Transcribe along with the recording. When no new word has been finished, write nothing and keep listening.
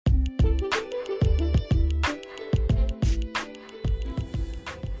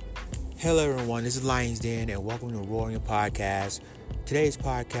Hello everyone, this is Lions Den and welcome to Roaring Podcast. Today's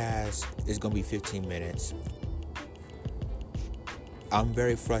podcast is going to be 15 minutes. I'm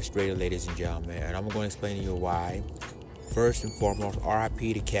very frustrated, ladies and gentlemen, and I'm going to explain to you why. First and foremost,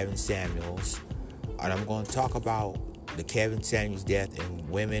 RIP to Kevin Samuels. And I'm going to talk about the Kevin Samuels death and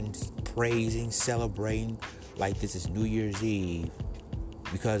women praising, celebrating like this is New Year's Eve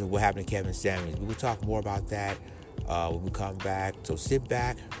because of what happened to Kevin Samuels. We will talk more about that when we come back. So sit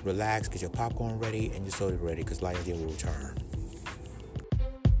back, relax, get your popcorn ready and your soda ready because Lions Den will return.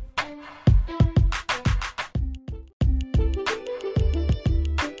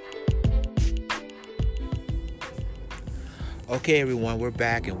 Okay, everyone, we're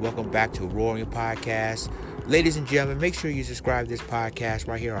back and welcome back to Roaring Podcast. Ladies and gentlemen, make sure you subscribe to this podcast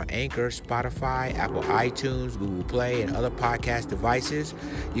right here on Anchor, Spotify, Apple iTunes, Google Play, and other podcast devices.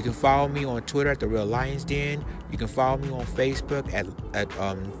 You can follow me on Twitter at The Real Lions Den. You can follow me on Facebook at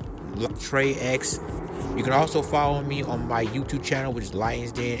TreyX. You can also follow me on my YouTube channel, which is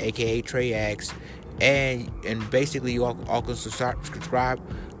Lions Den, aka TreyX. And basically, you all can subscribe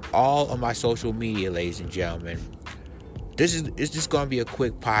all of my social media, ladies and gentlemen. It's just going to be a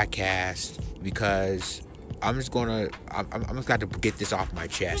quick podcast because I'm just going to get this off my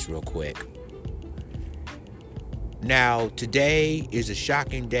chest real quick. Now, today is a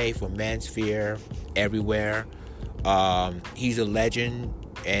shocking day for Manosphere everywhere. He's a legend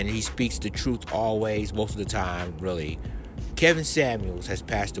and he speaks the truth always, most of the time, really. Kevin Samuels has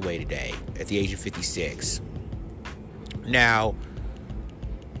passed away today at the age of 56. Now,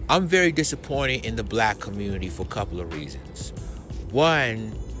 I'm very disappointed in the black community for a couple of reasons.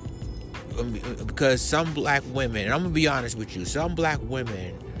 One, because some black women, and I'm going to be honest with you, some black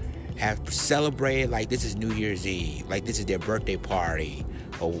women have celebrated like this is New Year's Eve, like this is their birthday party,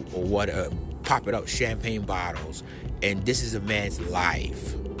 or what, popping up champagne bottles, and this is a man's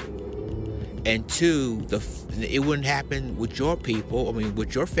life. And two, it wouldn't happen with your people,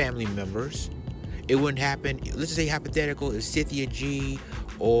 with your family members. It wouldn't happen, let's just say hypothetical, if Cynthia G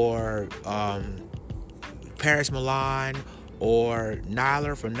or Paris Milan or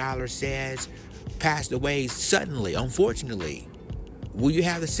Nyla from Nyla Says passed away suddenly, unfortunately. Will you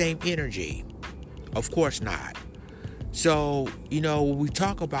have the same energy? Of course not. So, when we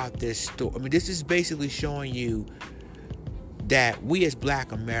talk about this story, this is basically showing you that we as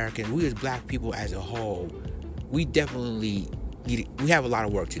black Americans, we as black people as a whole, we definitely we have a lot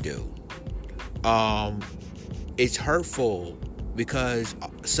of work to do. It's hurtful because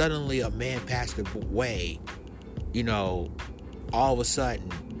suddenly a man passed away, all of a sudden,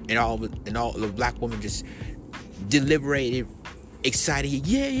 and all the black women just deliberated, excited,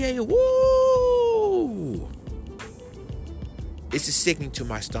 yeah, woo! It's just sickening to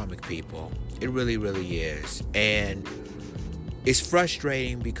my stomach, people. It really, really is. And it's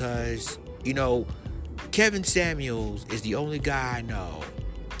frustrating because, Kevin Samuels is the only guy I know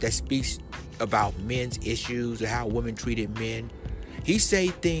that speaks about men's issues or how women treated men. He say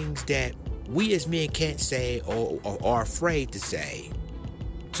things that we as men can't say or are afraid to say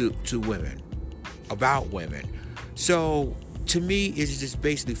to women, about women. So to me, it's just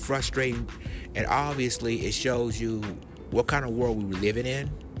basically frustrating, and obviously it shows you what kind of world we were living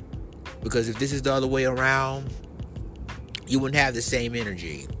in. Because if this is the other way around, you wouldn't have the same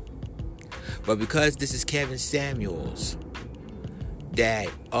energy. But because this is Kevin Samuels, that,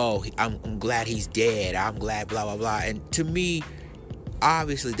 I'm glad he's dead, I'm glad, blah, blah, blah. And to me,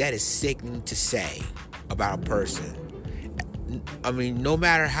 obviously, that is sickening to say about a person. No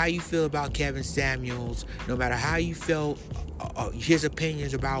matter how you feel about Kevin Samuels, no matter how you felt his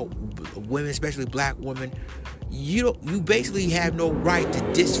opinions about women, especially black women, you basically have no right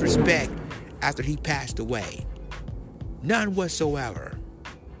to disrespect after he passed away. None whatsoever.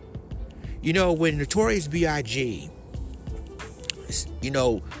 When Notorious B.I.G.,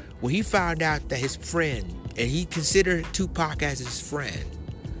 when he found out that his friend, and he considered Tupac as his friend,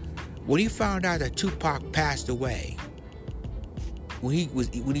 when he found out that Tupac passed away, when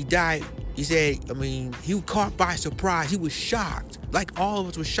he died, he said, he was caught by surprise. He was shocked, like all of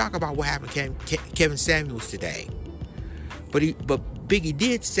us were shocked about what happened to Kevin Samuels today. But Biggie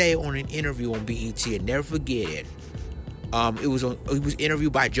did say on an interview on BET, and never forget it. He was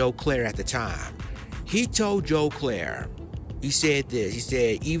interviewed by Joe Clair at the time. He told Joe Clair, he said this. He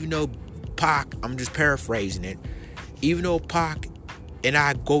said, even though Pac, I'm just paraphrasing it, even though Pac and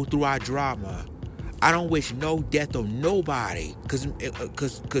I go through our drama, I don't wish no death on nobody because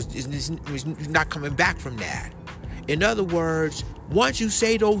it's not coming back from that. In other words, once you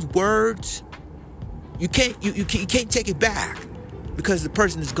say those words, you can't take it back because the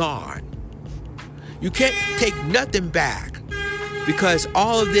person is gone. You can't take nothing back. because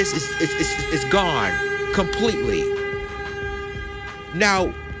all of this is gone completely.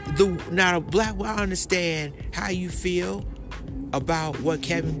 Now, Black, I understand how you feel about what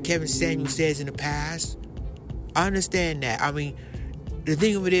Kevin Samuel says in the past. I understand that. I mean, the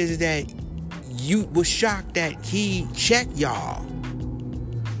thing of it is that you were shocked that he checked y'all.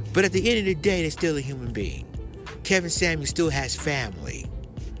 But at the end of the day, they're still a human being. Kevin Samuel still has family.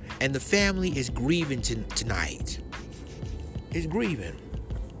 And the family is grieving tonight. It's grieving.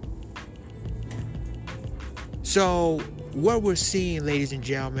 So, what we're seeing, ladies and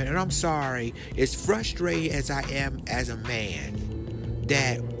gentlemen, and I'm sorry, as frustrated as I am as a man,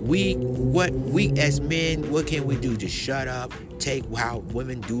 that we as men, what can we do? Just shut up, take how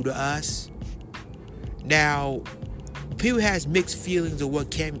women do to us? Now, people has mixed feelings of what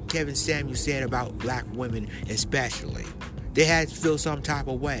Kevin Samuel said about black women especially. They had to feel some type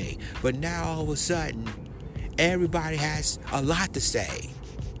of way. But now all of a sudden, everybody has a lot to say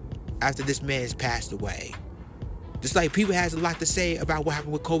after this man has passed away. Just like people has a lot to say about what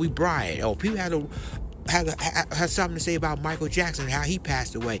happened with Kobe Bryant. Or people have something to say about Michael Jackson, how he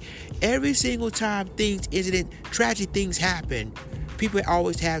passed away. Every single time tragic things happen, people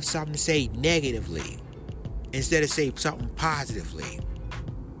always have something to say negatively instead of say something positively.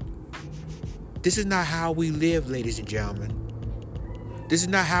 This is not how we live, ladies and gentlemen. This is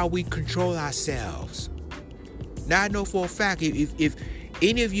not how we control ourselves. Now I know for a fact, if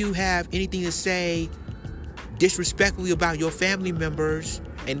any of you have anything to say disrespectfully about your family members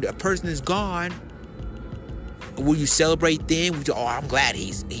and a person is gone, will you celebrate then? Would you, I'm glad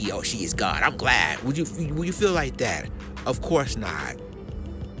he or she is gone. I'm glad. Would you feel like that? Of course not.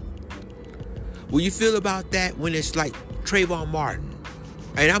 Will you feel about that when it's like Trayvon Martin?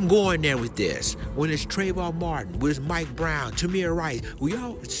 And I'm going there with this. When it's Trayvon Martin, when it's Mike Brown, Tamir Rice, will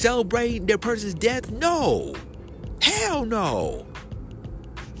y'all celebrate their person's death? No. Hell no.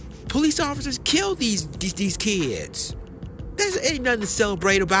 Police officers killed these kids. There ain't nothing to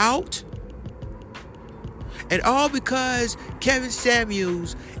celebrate about. And all because Kevin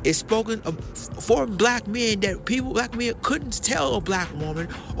Samuels is spoken for black men that black men couldn't tell a black woman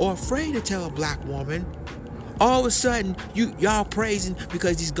or afraid to tell a black woman. All of a sudden, y'all praising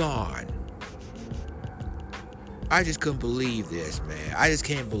because he's gone. I just couldn't believe this, man. I just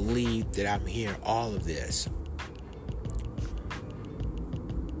can't believe that I'm hearing all of this.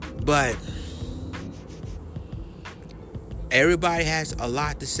 But everybody has a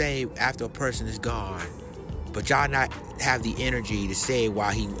lot to say after a person is gone. But y'all not have the energy to say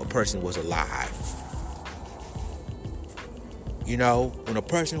while a person was alive. You know, when a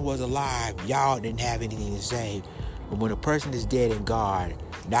person was alive, y'all didn't have anything to say. But when a person is dead and gone,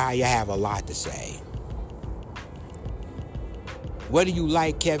 now you have a lot to say. Whether you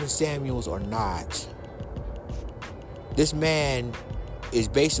like Kevin Samuels or not, this man is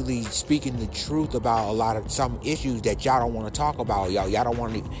basically speaking the truth about some issues that y'all don't want to talk about, y'all don't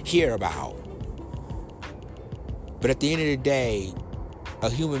want to hear about. But at the end of the day, a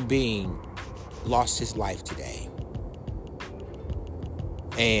human being lost his life today.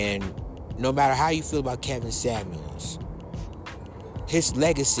 And no matter how you feel about Kevin Samuels, his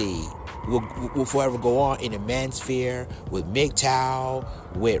legacy will forever go on in the manosphere, with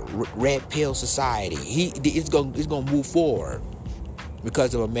MGTOW, with Red Pill Society. It's gonna move forward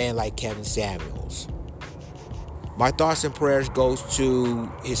because of a man like Kevin Samuels. My thoughts and prayers goes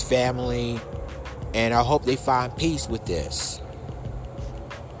to his family, and I hope they find peace with this.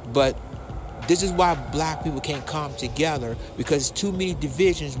 But this is why black people can't come together, because there's too many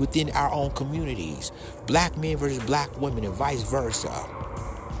divisions within our own communities. Black men versus black women and vice versa.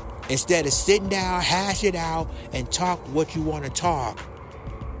 Instead of sitting down, hash it out, and talk what you want to talk,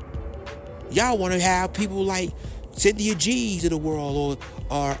 y'all want to have people like Cynthia G's of the world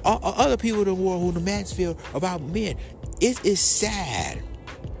or other people of the world who in the manosphere about men. It is sad.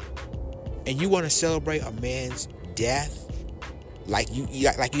 And you want to celebrate a man's death like you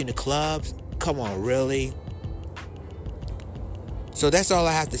in the clubs? Come on, really? So that's all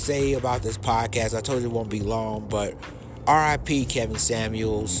I have to say about this podcast. I told you it won't be long, but R.I.P. Kevin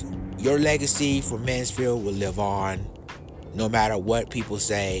Samuels. Your legacy for Mansfield will live on. No matter what people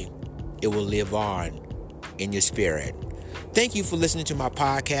say, it will live on in your spirit. Thank you for listening to my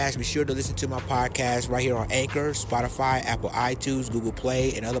podcast. Be sure to listen to my podcast right here on Anchor, Spotify, Apple iTunes, Google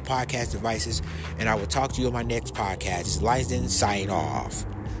Play, and other podcast devices. And I will talk to you on my next podcast. This is Lizen signing off.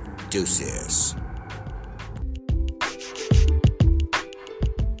 Deuces.